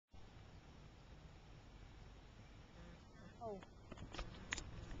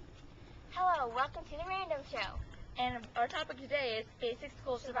Hello, welcome to the Random Show. And our topic today is basic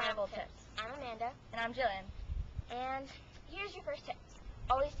school survival tips. I'm Amanda. And I'm Jillian. And here's your first tip.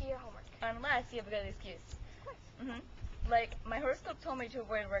 Always do your homework. Unless you have a good excuse. Of course. Like, my horoscope told me to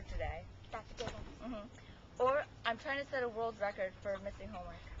avoid work today. That's a good one. Or I'm trying to set a world record for missing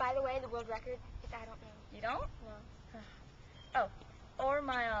homework. By the way, the world record is I don't know. You don't? No. Oh, or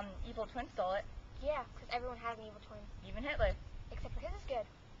my evil twin stole it. Yeah, because everyone has an evil twin. Even Hitler. Except for his is good.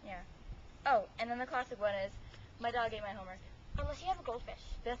 Yeah. Oh, and then the classic one is, my dog ate my homework. Unless you have a goldfish.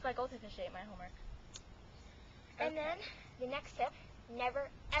 That's my goldfish ate my homework. And then, the next tip, never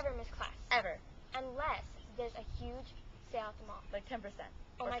ever miss class. Ever. Unless there's a huge sale at the mall. Like 10%.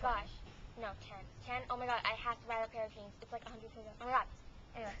 Oh my 20. gosh. No, 10. 10, oh my god, I have to buy a pair of jeans. It's like 100 pesos. Oh my god.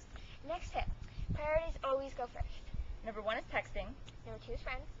 Anyway, next tip. Priorities always go first. Number 1 is texting. Number 2 is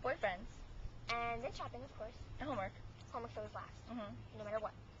friends. Boyfriends. And then shopping, of course. And homework. Homework's always last. No matter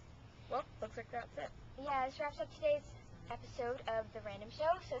what. Well, looks like that's it. Yeah, this wraps up today's episode of The Random Show,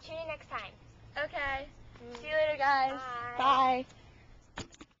 so tune in next time. Okay. See you later, guys. Bye. Bye.